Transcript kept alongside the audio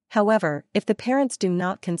However, if the parents do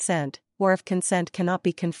not consent, or if consent cannot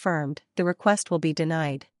be confirmed, the request will be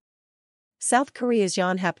denied. South Korea's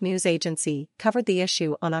Yonhap news agency covered the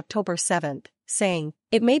issue on October 7, saying,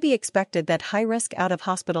 "It may be expected that high-risk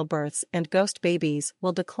out-of-hospital births and ghost babies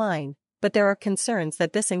will decline, but there are concerns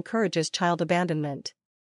that this encourages child abandonment."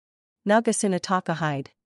 Nagasuna Takahide.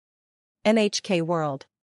 NHK World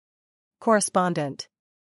Correspondent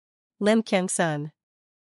Lim Kyung-sun.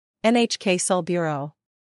 NHK Seoul Bureau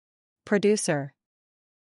Producer